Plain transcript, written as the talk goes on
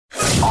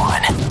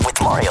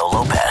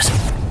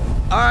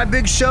All right,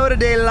 big show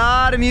today. A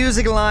lot of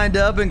music lined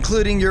up,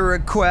 including your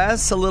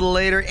requests. A little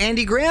later,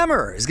 Andy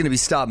Grammer is going to be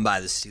stopping by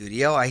the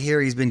studio. I hear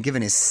he's been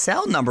giving his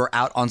cell number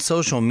out on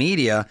social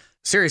media.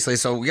 Seriously,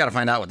 so we got to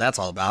find out what that's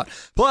all about.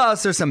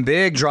 Plus, there's some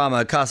big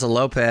drama at Casa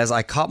Lopez.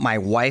 I caught my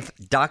wife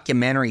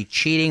documentary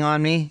cheating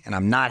on me, and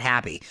I'm not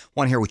happy.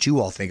 Want to hear what you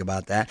all think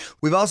about that.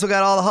 We've also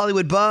got all the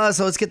Hollywood buzz,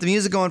 so let's get the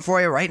music going for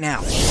you right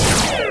now.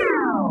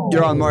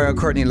 You're on Mario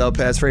Courtney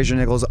Lopez. Fraser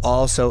Nichols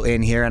also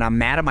in here, and I'm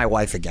mad at my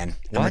wife again.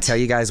 I'm going to tell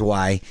you guys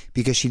why.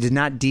 Because she did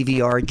not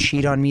DVR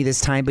cheat on me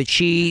this time, but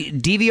she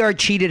DVR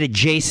cheated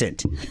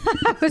adjacent.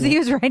 Because he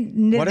was right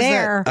What is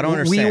there. that? I don't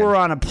understand. We were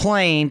on a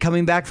plane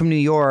coming back from New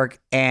York,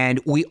 and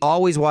we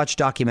always watch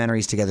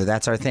documentaries together.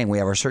 That's our thing. We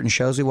have our certain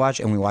shows we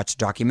watch, and we watch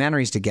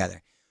documentaries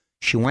together.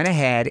 She went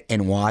ahead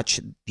and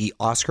watched the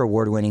Oscar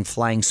award-winning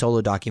Flying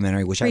Solo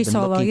documentary, which Free I've been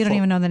Solo. looking You don't for.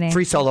 even know the name.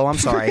 Free Solo, I'm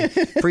sorry.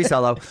 Free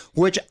Solo,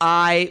 which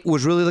I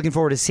was really looking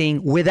forward to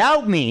seeing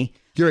without me.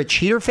 You're a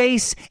cheater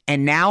face,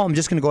 and now I'm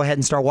just going to go ahead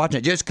and start watching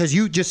it just because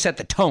you just set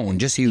the tone,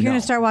 just so you You're know.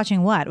 going to start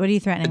watching what? What are you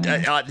threatening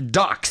me?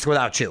 Docs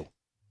without you.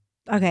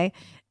 Okay.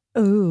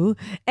 Ooh.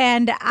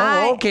 And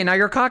Okay, now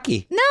you're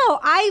cocky. No,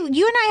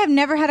 you and I have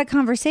never had a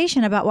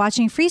conversation about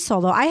watching Free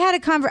Solo. I had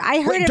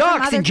I heard it from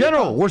Docs other in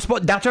general. people.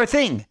 That's our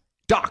thing.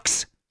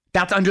 Docs.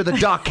 That's under the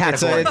doc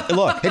category.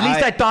 Look, at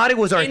least I thought it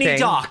was our Any thing.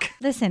 doc.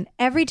 Listen,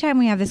 every time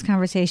we have this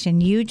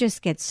conversation, you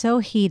just get so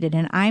heated,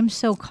 and I'm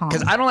so calm.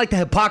 Because I don't like the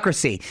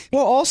hypocrisy.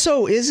 Well,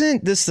 also,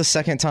 isn't this the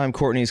second time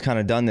Courtney's kind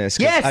of done this?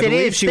 'Cause Yes, I it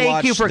believe is. She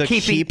Thank you watched for The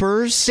keeping.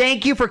 Keepers.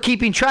 Thank you for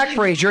keeping track,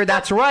 Frazier.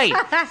 That's right.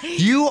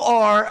 You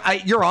are.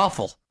 You're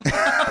awful. You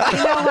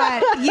know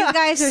what? You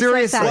guys are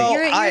Seriously. so sad. Well,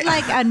 You're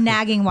like a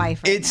nagging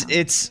wife. Right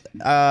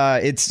now.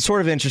 It's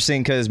sort of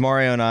interesting because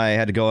Mario and I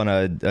had to go on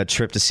a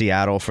trip to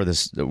Seattle for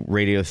this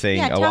radio thing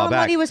Yeah, a tell while him back.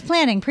 what he was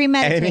planning,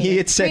 premeditated. And he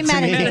had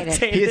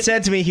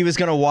said to me he was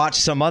going to watch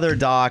some other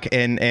doc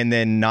and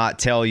then not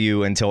tell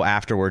you until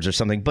afterwards or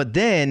something. But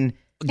then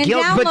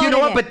Guilt, but you know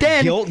what? But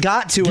then guilt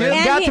got to Guilt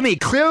him. got to me.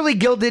 Clearly,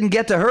 guilt didn't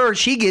get to her.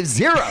 She gives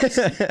zeros.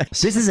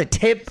 This is a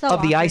tip So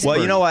of the awkward. iceberg.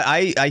 Well, you know what?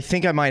 I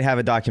think I might have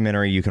a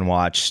documentary you can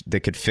watch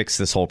that could fix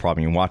this whole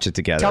problem. You can watch it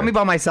together. Tell me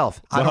about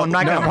myself. I'm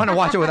not going to want to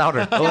watch it without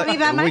her. Tell me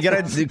about We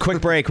myself. got a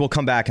quick break. We'll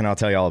come back and I'll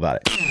tell you all about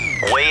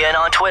it. Weigh in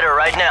on Twitter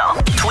right now.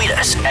 Tweet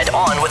us at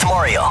On With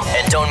Mario.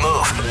 And don't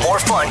move. More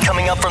fun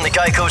coming up from the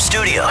Geico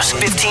Studios.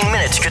 15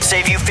 minutes could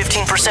save you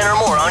 15% or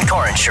more on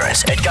car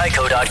insurance at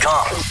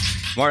geico.com.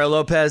 Mario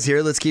Lopez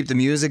here. Let's keep the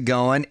music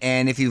going.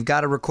 And if you've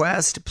got a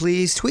request,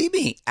 please tweet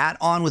me at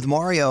On With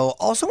Mario.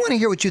 Also want to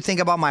hear what you think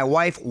about my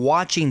wife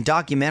watching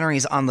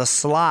documentaries on the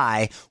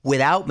sly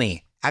without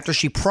me after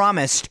she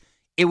promised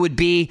it would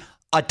be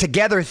a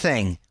together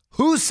thing.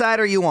 Whose side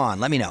are you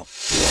on? Let me know.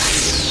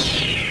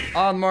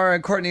 On Mario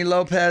and Courtney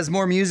Lopez,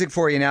 more music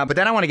for you now. But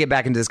then I want to get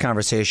back into this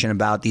conversation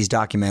about these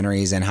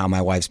documentaries and how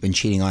my wife's been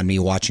cheating on me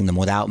watching them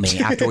without me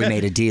after we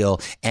made a deal.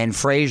 And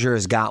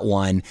Frazier's got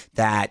one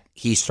that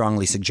he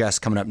strongly suggests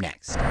coming up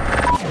next.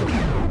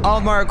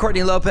 On Mario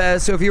Courtney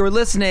Lopez. So if you were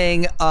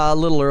listening a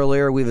little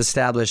earlier, we've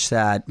established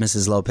that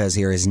Mrs. Lopez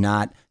here is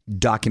not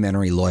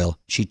documentary loyal.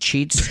 She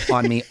cheats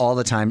on me all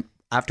the time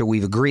after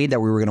we've agreed that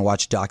we were going to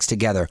watch docs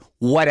together.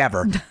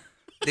 Whatever.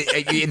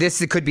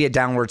 This could be a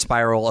downward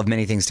spiral of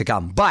many things to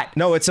come. But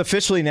No, it's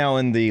officially now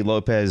in the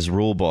Lopez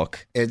rule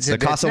book. The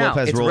Casa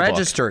Lopez rule book.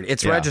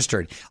 It's Yeah.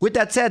 registered. With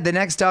that said, the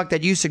next doc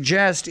that you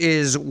suggest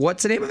is,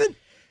 what's the name of it?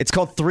 It's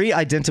called Three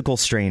Identical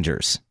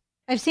Strangers.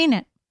 I've seen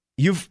it.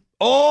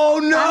 Oh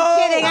no!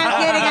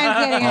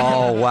 I'm kidding.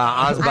 Oh wow!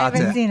 I was I about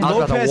haven't seen it. to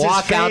Lopez's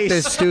walk out face.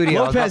 this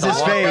studio.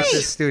 Lopez's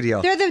face. They're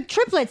the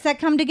triplets that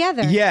come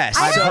together. Yes.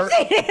 I have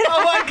seen it.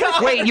 Oh my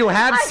God. Wait, you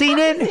have seen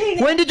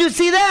it? When did you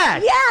see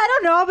that? Yeah, I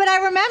don't know, but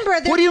I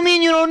remember. What do you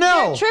mean you don't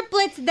know? They're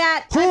triplets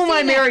that. Who I've am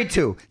I seen it. married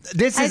to?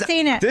 This is. I've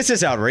seen it. This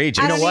is outrageous.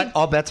 I You know don't what? need-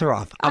 All bets are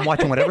off. I'm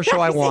watching whatever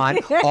show I want.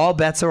 All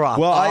bets are off.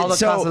 Well, all the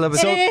Casa Lopez.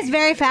 And it is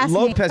very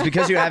fascinating. Lopez,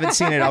 because you haven't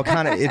seen it, I'll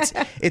kind of.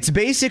 It's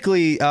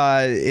basically.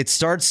 It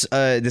starts.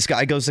 This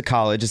guy goes to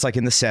college. It's like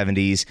in the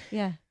 70s.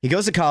 Yeah. He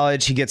goes to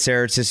college. He gets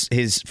there. It's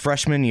his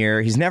freshman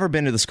year. He's never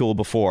been to the school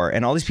before,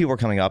 and all these people are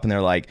coming up, and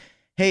they're like,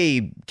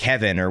 "Hey,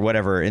 Kevin," or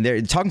whatever, and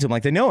they're talking to him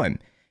like they know him.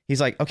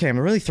 He's like, "Okay, I'm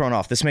really thrown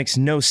off. This makes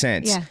no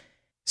sense." Yeah.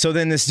 So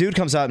then this dude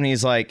comes up and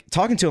he's like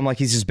talking to him like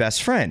he's his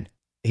best friend.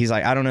 He's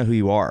like, "I don't know who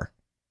you are."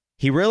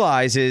 He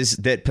realizes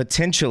that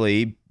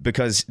potentially,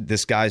 because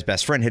this guy's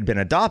best friend had been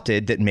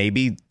adopted, that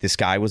maybe this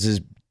guy was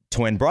his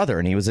twin brother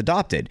and he was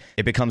adopted.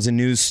 It becomes a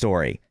news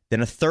story. Then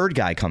a third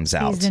guy comes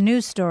out. He's the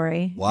news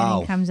story. Wow.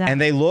 And he comes out.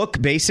 And they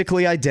look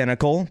basically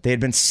identical. They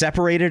had been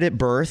separated at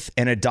birth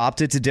and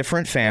adopted to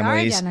different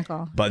families.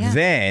 identical. But Yeah.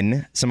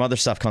 then some other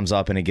stuff comes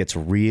up and it gets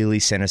really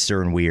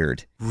sinister and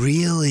weird.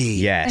 Really?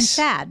 Yes. And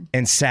sad.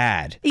 And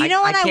sad. You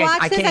know when I can't-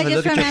 watched this, can't I even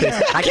just look at your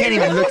remember. face. I can't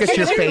even look at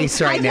your face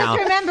right I just now.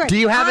 remembered. Do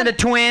you have On- a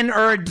twin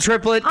or a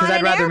triplet? Because on I'd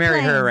an rather marry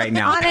airplane. her right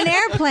now. On an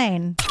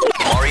airplane.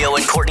 Mario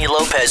and Courtney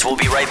Lopez will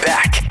be right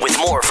back with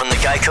more from the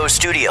Geico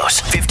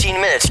Studios.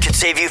 15 minutes could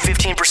save you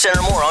 15%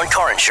 or more on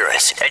car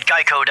insurance at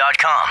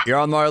geico.com. You're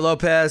on Mario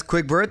Lopez.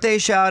 Quick birthday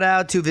shout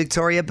out to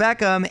Victoria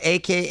Beckham,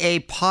 a.k.a.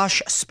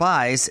 Posh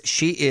Spice.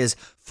 She is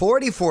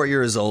 44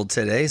 years old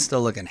today,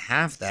 still looking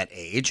half that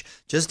age.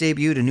 Just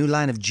debuted a new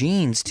line of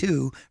jeans,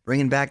 too,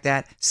 bringing back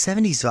that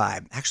 70s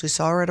vibe. Actually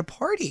saw her at a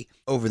party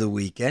over the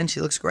weekend.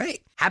 She looks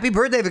great. Happy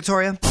birthday,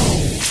 Victoria.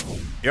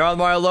 You're on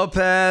Mario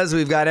Lopez.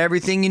 We've got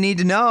everything you need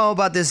to know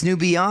about this new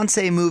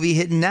Beyonce movie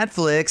hitting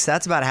Netflix.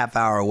 That's about a half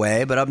hour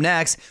away. But up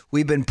next,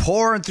 we've been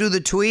pouring through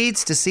the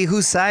tweets to see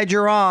whose side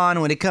you're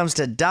on when it comes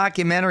to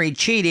documentary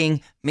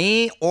cheating,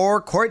 me or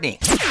Courtney.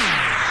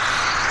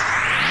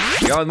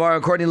 You're on Mario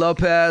and Courtney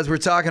Lopez. We're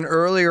talking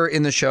earlier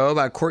in the show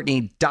about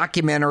Courtney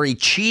documentary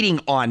cheating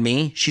on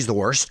me. She's the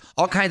worst.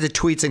 All kinds of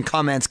tweets and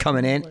comments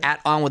coming in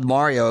at On With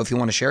Mario if you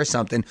want to share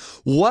something.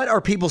 What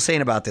are people saying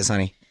about this,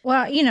 honey?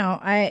 Well,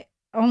 I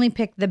only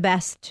pick the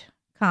best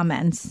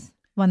comments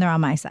when they're on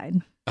my side.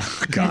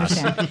 Oh, gosh.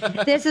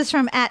 This is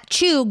from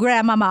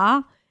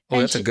 @ChewGrandmama. Oh,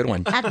 that's a good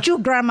one.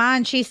 @ChewGrandma,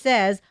 and she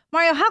says,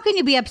 Mario, how can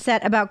you be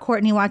upset about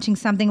Courtney watching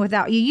something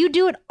without you? You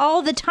do it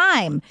all the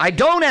time. I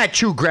don't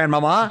 @you,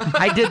 Grandmama.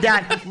 I did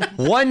that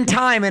one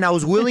time, and I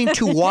was willing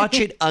to watch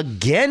it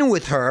again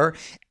with her.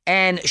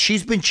 And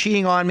she's been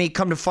cheating on me,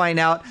 come to find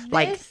out,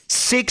 like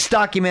 6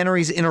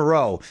 documentaries in a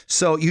row.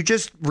 So you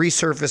just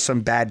resurfaced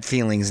some bad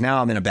feelings.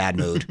 Now I'm in a bad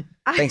mood.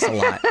 Thanks a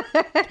lot.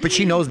 But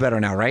she knows better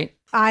now, right?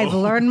 I've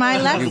learned my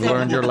lesson. You've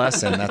learned your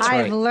lesson. That's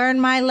right. I've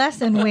learned my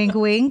lesson, wink,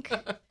 wink.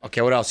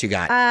 Okay, what else you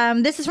got?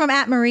 This is from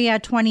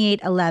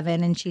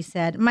 @Maria2811, and she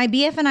said, my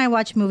BF and I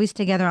watch movies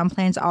together on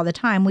planes all the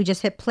time. We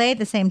just hit play at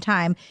the same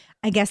time.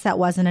 I guess that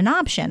wasn't an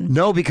option.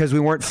 No, because we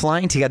weren't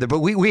flying together, but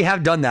we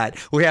have done that.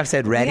 We have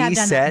said ready,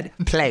 set,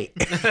 play.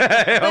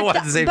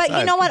 But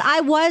you know what?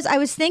 I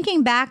was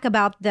thinking back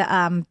about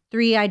the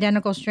 3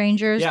 Identical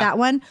Strangers, that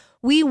one.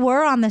 We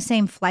were on the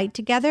same flight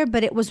together,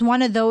 but it was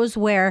one of those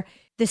where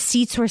the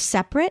seats were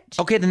separate.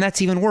 Okay, then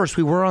that's even worse.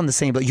 We were on the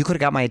same, but you could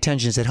have got my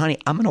attention and said, honey,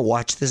 I'm going to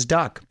watch this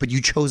doc, but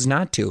you chose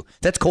not to.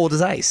 That's cold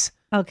as ice.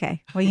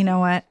 Okay. Well, you know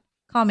what?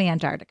 Call me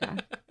Antarctica.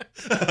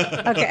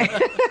 Okay.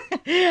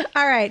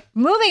 All right.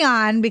 Moving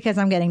on because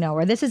I'm getting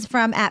nowhere. This is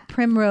from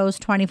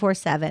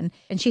 @Primrose247.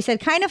 And she said,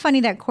 kind of funny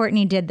that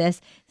Courtney did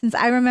this since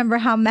I remember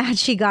how mad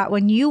she got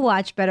when you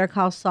watched Better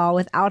Call Saul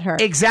without her.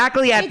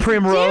 Exactly It's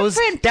Primrose.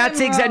 different, That's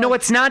Primrose. exactly. No,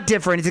 it's not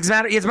different. As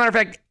a matter of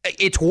fact,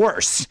 it's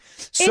worse.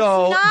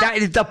 So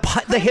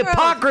not the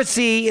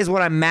hypocrisy is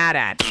what I'm mad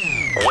at.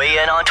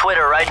 Weigh in on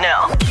Twitter right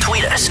now.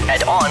 Tweet us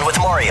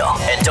 @OnWithMario.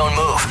 And don't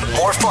move.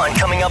 More fun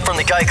coming up from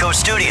the Geico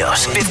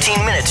Studios.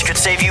 15 minutes could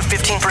save you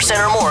 15%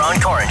 or more on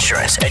car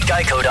insurance at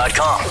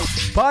geico.com.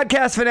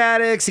 Podcast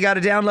fanatics, you got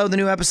to download the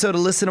new episode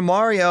of Listen to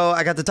Mario.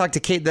 I got to talk to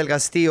Kate Del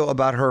Castillo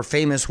about her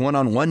famous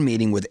one-on-one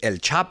meeting with El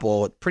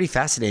Chapo. Pretty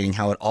fascinating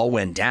how it all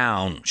went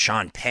down.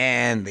 Sean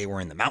Penn, they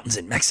were in the mountains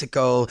in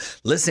Mexico.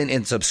 Listen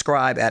and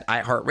subscribe at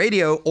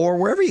iHeartRadio or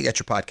wherever you get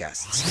your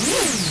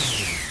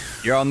podcasts.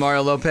 You're on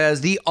Mario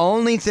Lopez. The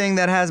only thing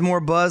that has more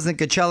buzz than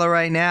Coachella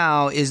right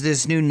now is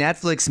this new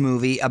Netflix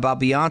movie about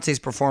Beyonce's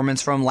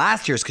performance from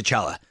last year's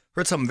Coachella.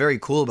 Heard something very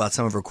cool about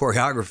some of her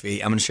choreography.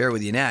 I'm going to share it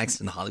with you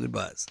next in the Hollywood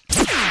Buzz.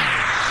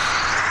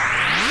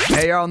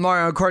 Hey, you're on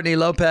Mario and Courtney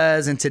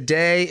Lopez, and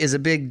today is a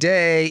big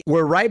day.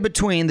 We're right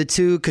between the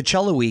 2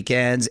 Coachella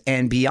weekends,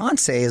 and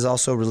Beyonce is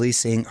also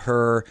releasing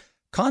her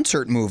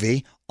concert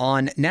movie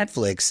on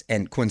Netflix.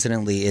 And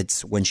coincidentally,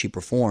 it's when she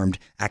performed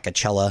at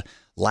Coachella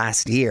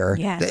last year.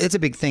 Yes. It's a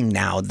big thing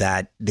now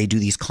that they do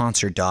these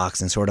concert docs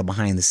and sort of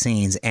behind the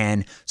scenes.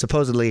 And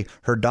supposedly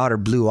her daughter,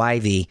 Blue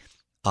Ivy,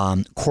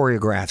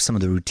 choreographed some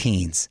of the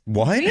routines.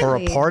 What? Or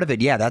a part of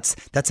it. Yeah, that's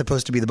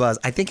supposed to be the buzz.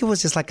 I think it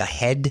was just like a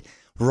head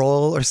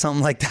roll or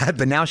something like that.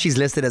 But now she's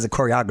listed as a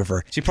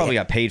choreographer. She probably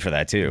got paid for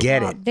that too.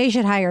 Get it. They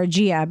should hire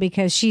Gia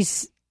because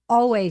she's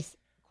always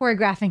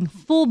choreographing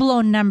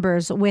full-blown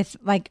numbers with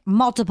like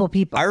multiple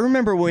people. I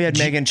remember we had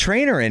Meghan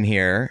Trainor in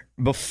here.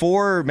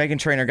 Before Meghan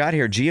Trainor got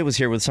here, Gia was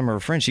here with some of her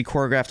friends. She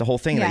choreographed the whole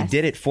thing. And Yes. they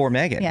did it for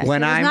Meghan. Yes.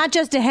 When it was I'm- not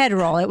just a head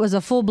roll, it was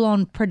a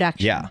full-blown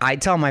production. Yeah. I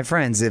tell my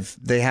friends if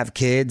they have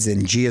kids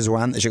and Gia's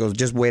around, she goes,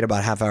 just wait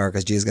about half hour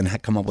because Gia's going to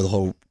come up with a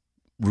whole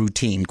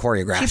routine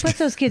choreographed. She puts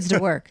those kids to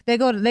work. They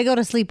go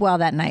to sleep well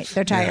that night.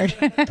 They're tired.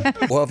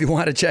 Well, if you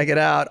want to check it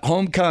out,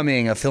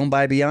 Homecoming, a film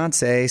by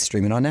Beyonce,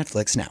 streaming on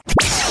Netflix now.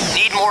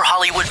 Need more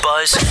Hollywood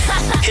buzz?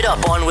 Hit up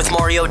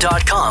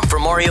OnWithMario.com for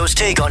Mario's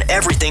take on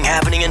everything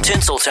happening in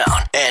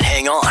Tinseltown. And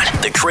hang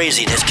on, the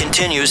craziness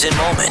continues in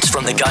moments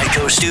from the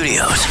Geico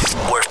Studios,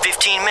 where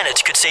 15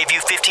 minutes could save you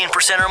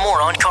 15% or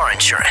more on car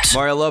insurance.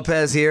 Mario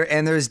Lopez here,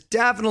 and there's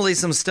definitely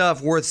some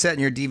stuff worth setting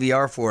your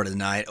DVR for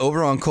tonight.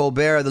 Over on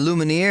Colbert, the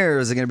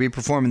Lumineers are going to be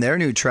performing their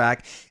new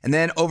track. And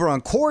then over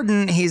on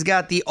Corden, he's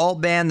got the alt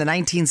band, the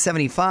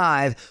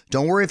 1975.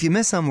 Don't worry if you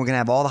miss them. We're going to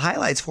have all the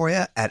highlights for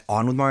you at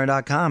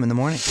OnWithMario.com in the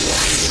morning.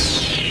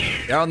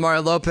 You're on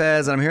Mario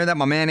Lopez, and I'm hearing that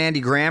my man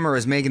Andy Grammer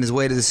is making his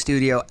way to the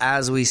studio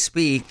as we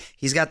speak.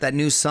 He's got that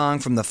new song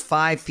from the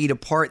 5 Feet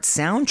Apart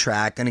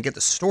soundtrack. Going to get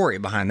the story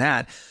behind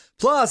that.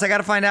 Plus, I got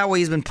to find out why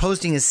he's been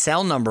posting his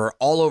cell number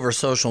all over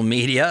social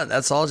media.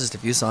 That's all just a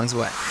few songs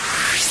away.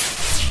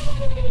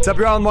 What's up,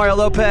 y'all? I'm Mario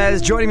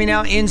Lopez. Joining me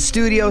now in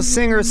studio,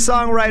 singer,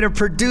 songwriter,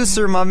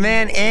 producer, my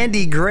man,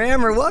 Andy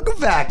Grammer. Welcome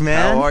back,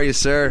 man. How are you,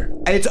 sir?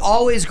 It's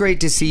always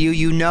great to see you.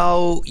 You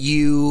know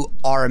you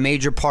are a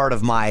major part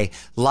of my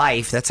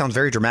life. That sounds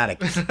very dramatic.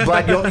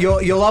 But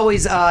you'll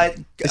always...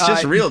 It's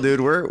just real,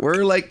 dude.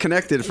 We're like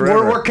connected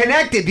forever. We're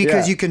connected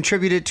because Yeah. you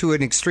contributed to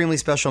an extremely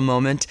special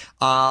moment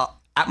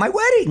at my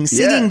wedding,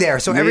 singing there.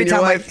 So Me every and your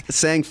time wife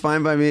sang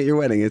 "Fine by Me" at your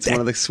wedding. It's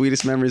one of the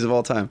sweetest memories of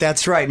all time.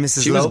 That's right,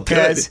 Mrs. She was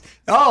Lopez. good.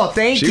 Oh,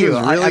 thank She you.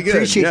 was really I good,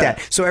 appreciate yeah.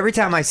 that. So every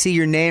time I see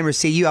your name or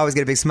see you, I always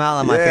get a big smile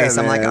on my Yeah, face.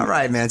 I'm like, man. all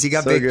right, man. So you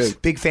got So good.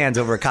 big fans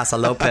over at Casa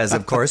Lopez,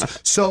 of course.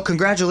 So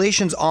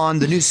congratulations on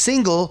the new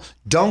single,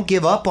 "Don't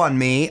Give Up on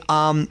Me."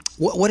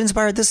 What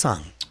inspired this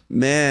song?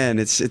 Man,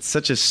 it's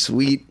such a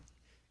sweet.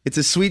 It's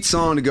a sweet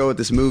song to go with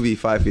this movie,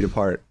 5 Feet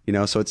Apart. You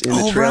know, so it's in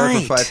the Oh, trailer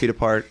right. for 5 Feet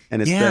Apart,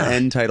 and it's Yeah. the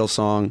end title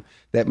song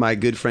that my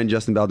good friend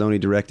Justin Baldoni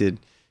directed.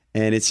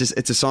 And it's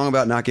a song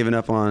about not giving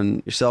up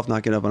on yourself,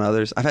 not giving up on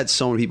others. I've had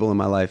so many people in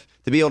my life.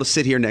 To be able to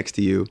sit here next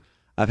to you,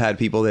 I've had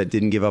people that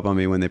didn't give up on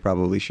me when they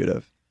probably should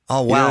have.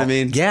 Oh, wow. You know what I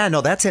mean? Yeah,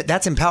 no, that's it.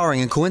 That's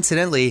empowering. And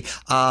coincidentally,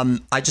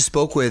 I just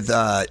spoke with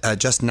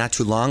Justin not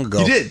too long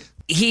ago. You did?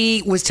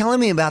 He was telling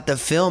me about the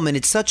film, and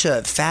it's such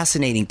a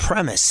fascinating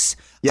premise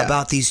Yeah.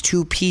 about these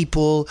two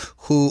people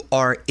who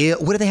are ill.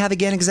 What do they have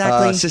again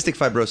exactly? Cystic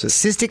fibrosis.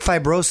 Cystic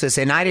fibrosis.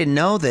 And I didn't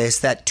know this,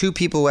 that two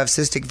people who have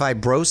cystic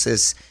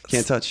fibrosis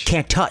Can't touch.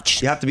 Can't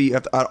touch. You have to be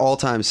at all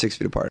times 6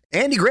 feet apart.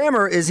 Andy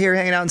Grammer is here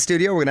hanging out in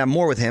studio. We're going to have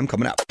more with him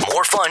coming up.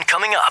 More fun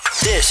coming up.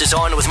 This is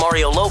On with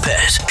Mario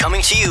Lopez,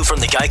 coming to you from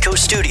the Geico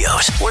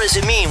Studios. What does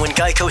it mean when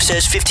Geico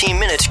says 15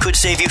 minutes could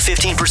save you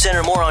 15%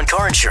 or more on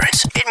car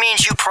insurance? It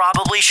means you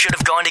probably should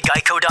have gone to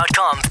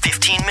geico.com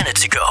 15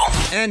 minutes ago.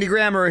 Andy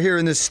Grammer here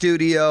in the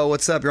studio.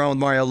 What's up? You're on with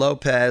Mario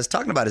Lopez,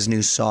 talking about his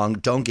new song,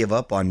 "Don't Give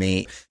Up on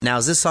Me." Now,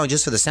 is this song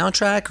just for the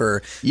soundtrack,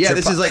 or? Yeah,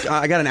 this is like,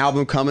 I got an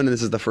album coming, and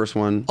this is the first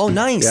one. Oh,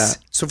 nice. Yeah.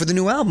 So for the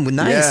new album,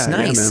 nice. Yeah,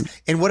 nice. man.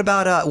 And what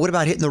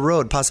about hitting the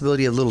road?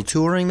 Possibility of a little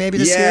touring maybe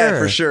this year? Yeah, or?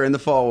 for sure. In the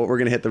fall, we're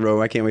going to hit the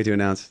road. I can't wait to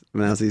announce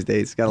these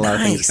dates. Got a lot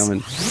of things Nice.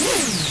 coming.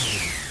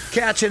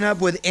 Catching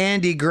up with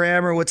Andy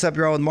Grammer. What's up?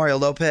 You're on with Mario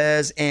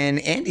Lopez. And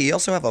Andy, you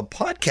also have a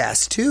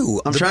podcast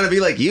too. I'm trying to be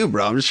like you,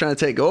 bro. I'm just trying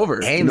to take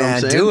over. Hey, You know what man,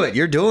 I'm saying? do it.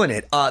 You're doing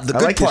it. The I good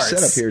like your parts.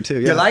 setup here, too,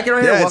 You yeah. like it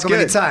right Yeah, here? it's Welcome good.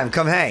 anytime.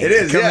 Come hang. It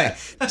is, Come yeah.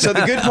 hang. So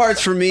the good parts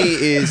for me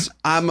is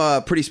I'm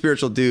a pretty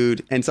spiritual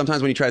dude, and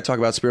sometimes when you try to talk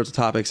about spiritual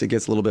topics, it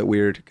gets a little bit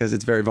weird because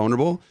it's very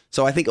vulnerable.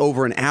 So I think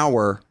over an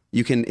hour,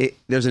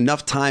 there's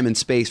enough time and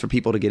space for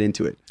people to get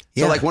into it.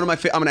 Yeah. So like I'm going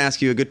to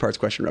ask you a good parts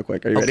question real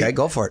quick. Are you ready? Okay,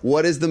 go for it.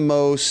 What is the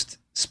most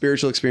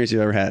spiritual experience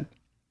you've ever had?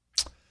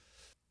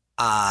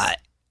 I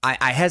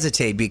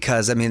hesitate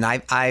because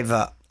I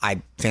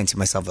fancy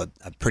myself a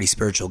pretty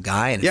spiritual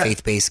guy and a Yeah.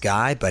 faith-based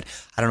guy, but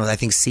I don't know. I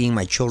think seeing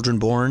my children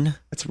born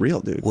That's real,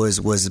 dude.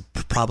 was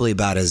probably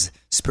about as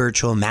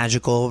spiritual,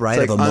 magical, right?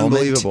 It's like of a moment.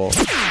 unbelievable.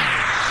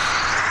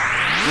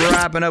 We're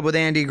wrapping up with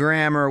Andy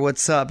Grammer.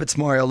 What's up? It's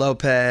Mario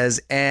Lopez,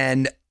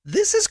 and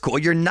this is cool.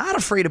 You're not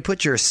afraid to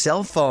put your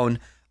cell phone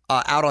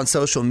out on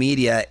social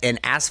media and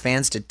ask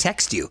fans to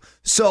text you.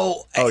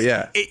 So, Oh,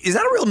 yeah. is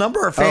that a real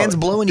number? Are fans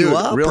blowing you Dude,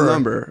 up? Real or-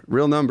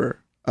 number.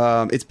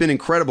 It's been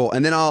incredible.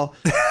 And then I'll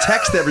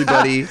text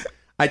everybody.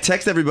 I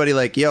text everybody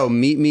like, yo,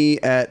 meet me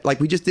at, like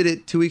we just did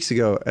it 2 weeks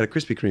ago at a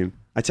Krispy Kreme.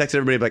 I text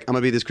everybody like, I'm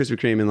going to be at this Krispy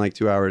Kreme in like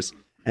 2 hours.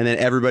 And then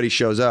everybody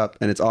shows up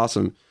and it's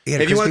awesome. You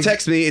had a If you want Krispy- to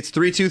text me, it's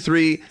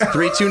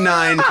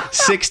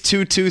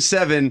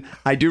 323-329-6227.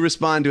 I do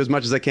respond to as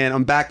much as I can.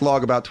 I'm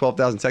backlog about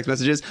 12,000 text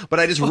messages, but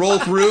I just roll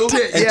through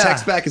and Yeah.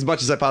 text back as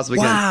much as I possibly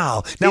can.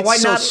 Wow. Now, It's why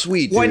so not?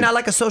 sweet, Why dude. not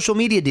like a social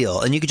media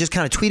deal, and you could just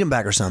kind of tweet them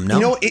back or something? No,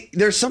 You know,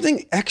 there's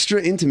something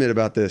extra intimate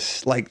about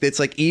this. Like it's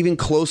like even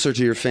closer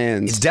to your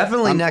fans. It's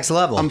definitely next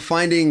level. I'm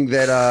finding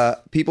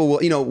that people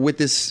will, with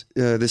this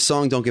this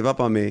song "Don't Give Up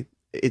on Me."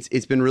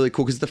 It's been really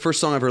cool because it's the first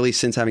song I've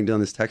released since having done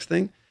this text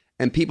thing,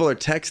 and people are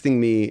texting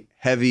me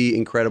heavy,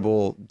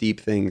 incredible, deep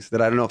things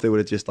that I don't know if they would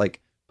have just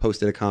like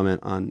posted a comment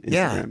on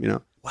Instagram. Yeah.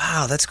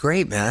 Wow, that's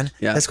great, man.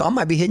 Yeah. That's cool. I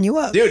might be hitting you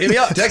up, Dude, hit me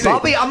up. Text me.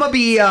 I'm gonna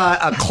be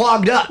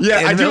clogged up. Yeah,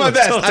 in I the do middle my of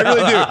best. the I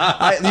really do.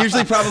 I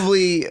usually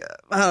probably,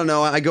 I don't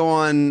know, I go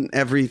on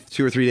every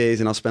 2 or 3 days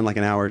and I'll spend like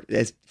an hour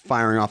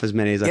firing off as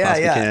many as I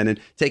possibly can and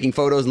taking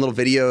photos and little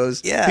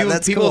videos. Yeah,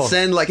 that's people cool.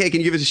 send like, hey,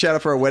 can you give us a shout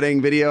out for our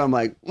wedding video? I'm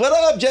like, what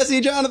up,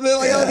 Jesse, Jonathan?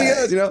 Like, how are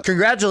you guys?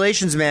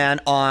 Congratulations, man,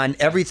 on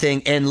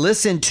everything. And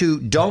listen to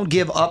Don't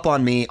Give Up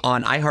on Me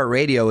on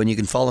iHeartRadio, and you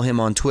can follow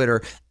him on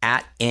Twitter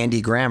at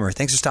Andy Grammer.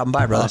 Thanks for stopping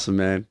by, brother. Awesome,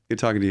 man. Good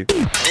talking to you.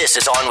 This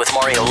is On with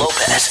Mario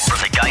Lopez from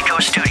the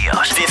Geico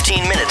Studios.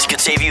 15 minutes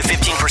could save you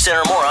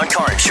 15% or more on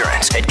car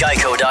insurance at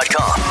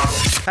geico.com.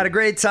 Had a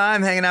great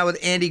time hanging out with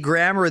Andy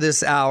Grammer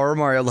this hour.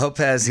 Mario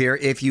Lopez here.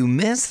 If you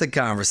missed the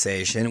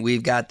conversation,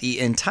 we've got the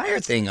entire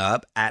thing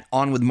up at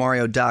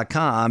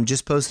onwithmario.com.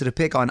 Just posted a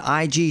pic on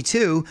IG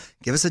too.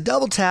 Give us a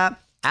double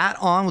tap at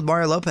On with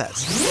Mario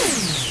Lopez.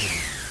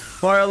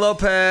 Mario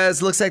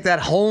Lopez, looks like that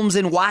Holmes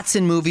and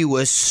Watson movie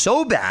was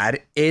so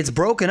bad, it's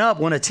broken up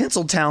one of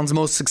Tinseltown's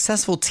most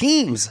successful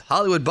teams.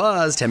 Hollywood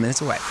Buzz, 10 minutes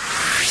away.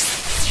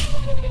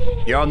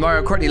 You're on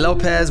Mario Courtney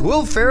Lopez.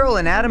 Will Ferrell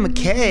and Adam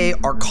McKay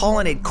are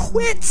calling it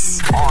quits.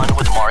 On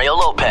with Mario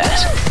Lopez,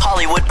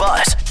 Hollywood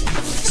Buzz.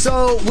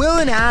 So, Will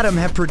and Adam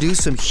have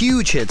produced some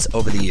huge hits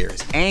over the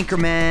years.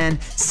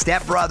 Anchorman,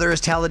 Step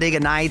Brothers, Talladega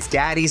Nights,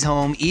 Daddy's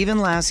Home, even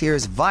last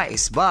year's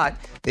Vice. But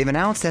they've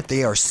announced that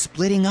they are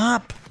splitting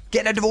up,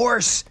 getting a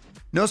divorce.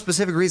 No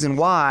specific reason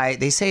why.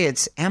 They say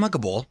it's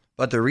amicable.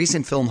 But the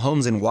recent film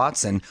Holmes and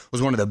Watson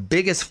was one of the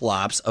biggest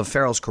flops of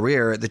Ferrell's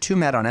career. The two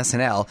met on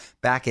SNL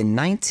back in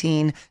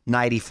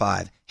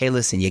 1995. Hey,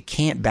 listen, you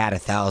can't bat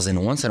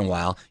 1,000. Once in a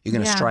while, you're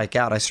going to strike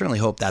out. I certainly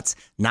hope that's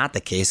not the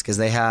case because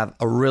they have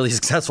a really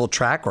successful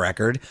track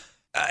record.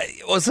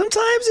 Well,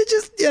 sometimes it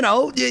just,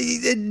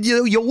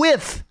 you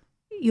whiff.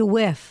 You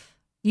whiff.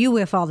 You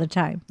whiff all the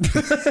time.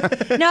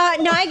 No,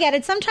 I get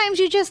it. Sometimes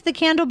the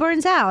candle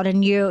burns out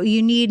and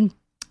you need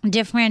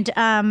different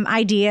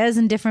ideas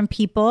and different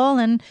people,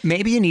 and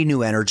maybe you need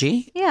new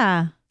energy.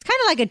 Yeah, it's kind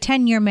of like a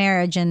 10-year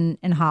marriage in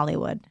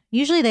Hollywood.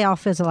 Usually they all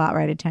fizzle out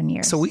right at 10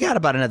 years. So we got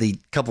about another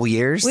couple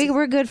years.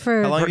 We're good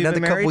for another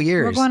couple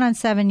years. We're going on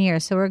 7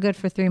 years, so we're good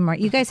for 3 more.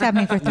 You guys have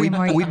me for 3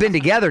 more years. We've been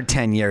together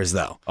 10 years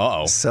though.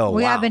 Uh-oh. So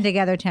we have been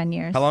together 10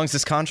 years. How long is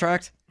this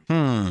contract?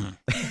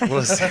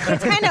 It's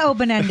kind of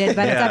open-ended,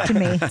 but it's up to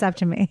me. It's up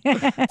to me.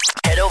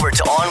 Head over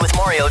to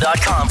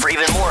OnWithMario.com for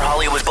even more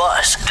Hollywood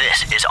buzz.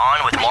 This is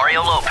On with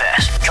Mario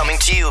Lopez. Coming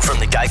to you from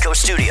the Geico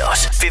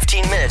Studios.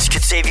 15 minutes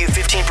could save you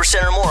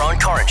 15% or more on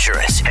car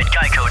insurance at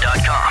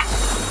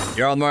Geico.com.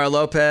 You're on Mario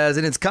Lopez,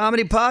 and it's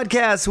Comedy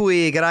Podcast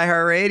Week at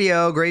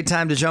iHeartRadio. Great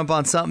time to jump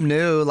on something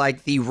new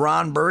like the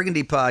Ron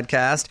Burgundy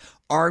podcast.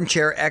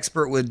 Armchair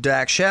Expert with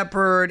Dax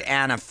Shepard.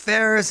 Anna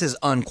Faris is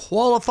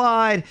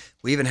Unqualified.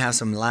 We even have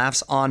some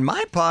laughs on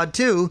my pod,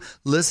 too.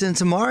 Listen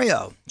to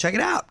Mario. Check it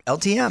out.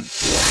 LTM.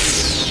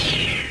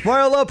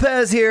 Mario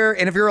Lopez here,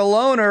 and if you're a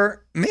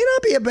loner, it may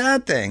not be a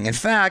bad thing. In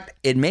fact,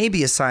 it may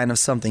be a sign of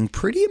something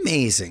pretty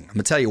amazing. I'm going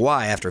to tell you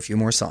why after a few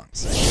more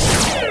songs.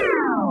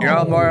 You're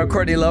on Mario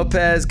Courtney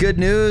Lopez. Good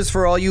news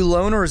for all you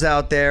loners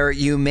out there.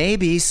 You may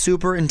be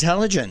super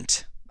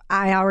intelligent.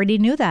 I already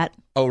knew that.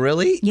 Oh,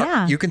 really?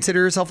 Yeah. You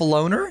consider yourself a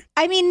loner?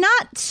 I mean,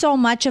 not so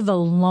much of a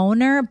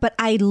loner, but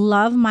I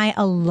love my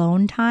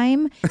alone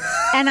time.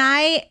 And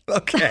I...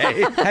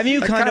 Okay. Have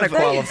you kind of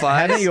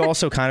qualified? Haven't you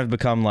also kind of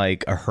become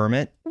like a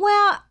hermit?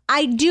 Well,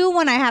 I do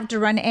when I have to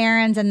run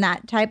errands and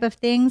that type of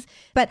things.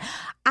 But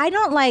I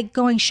don't like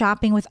going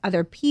shopping with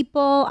other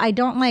people. I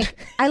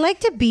like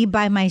to be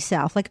by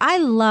myself. Like, I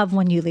love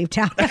when you leave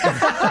town.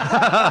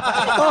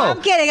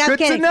 I'm kidding. Good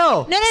to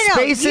know. No.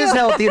 Space is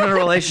healthy in a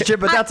relationship,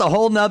 but that's a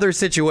whole nother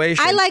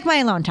situation. I like my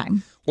alone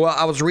time. Well,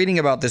 I was reading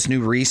about this new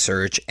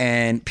research,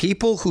 and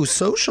people who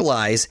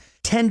socialize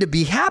tend to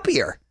be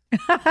happier.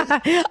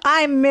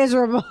 I'm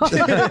miserable.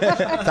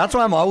 That's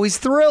why I'm always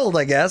thrilled,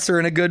 I guess, or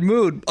in a good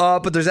mood.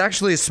 But there's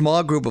actually a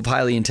small group of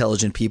highly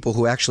intelligent people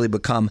who actually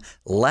become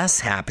less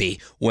happy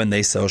when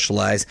they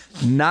socialize.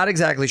 Not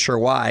exactly sure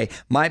why.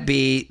 Might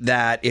be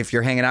that if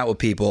you're hanging out with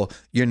people,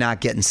 you're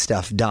not getting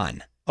stuff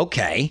done.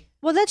 Okay.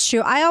 Well, that's true.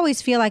 I always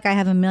feel like I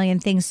have a million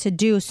things to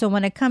do. So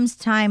when it comes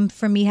time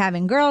for me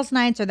having girls'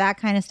 nights or that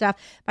kind of stuff,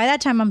 by that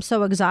time I'm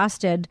so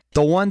exhausted.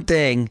 The one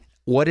thing,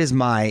 what is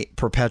my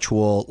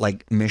perpetual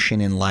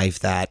mission in life,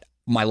 that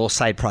my little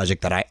side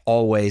project that I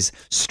always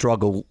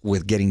struggle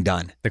with getting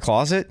done? The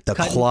closet? The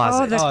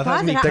closet. Oh, the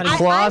closet. The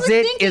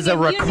closet is a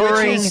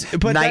recurring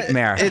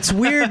nightmare. It's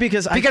weird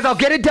because I'll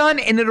get it done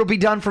and it'll be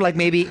done for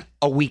maybe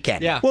a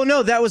weekend. Yeah. Well,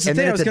 no, that was the And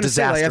thing then I was it's a going to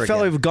say. disaster I felt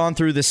like again. we've gone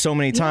through this so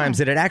many times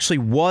that it actually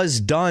was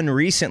done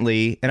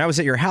recently, and I was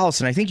at your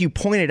house, and I think you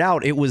pointed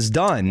out it was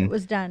done. It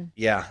was done.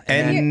 Yeah.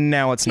 And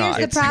now it's not.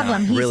 Here's the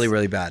problem. He's- Really,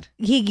 really bad.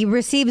 He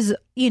receives,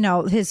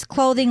 his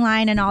clothing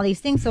line and all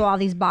these things. So all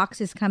these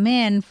boxes come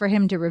in for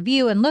him to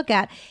review and look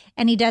at,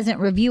 and he doesn't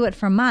review it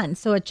for months.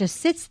 So it just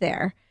sits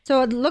there.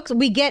 So it looks,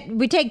 we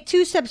take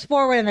 2 steps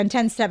forward and then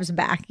 10 steps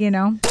back,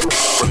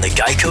 From the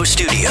Geico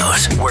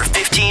Studios, where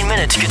 15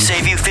 minutes could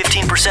save you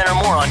 15% or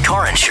more on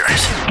car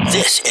insurance.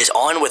 This is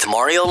On with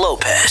Mario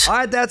Lopez. All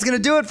right, that's going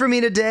to do it for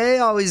me today.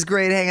 Always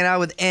great hanging out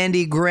with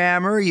Andy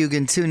Grammer. You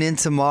can tune in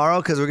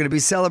tomorrow because we're going to be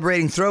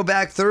celebrating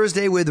Throwback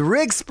Thursday with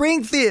Rick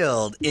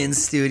Springfield in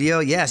studio.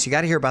 Yes, you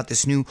got to hear about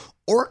this new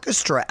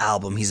orchestra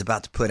album he's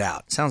about to put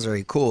out. Sounds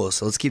very cool.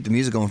 So let's keep the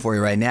music going for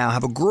you right now.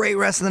 Have a great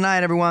rest of the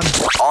night, everyone.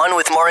 On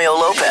with Mario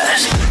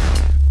Lopez.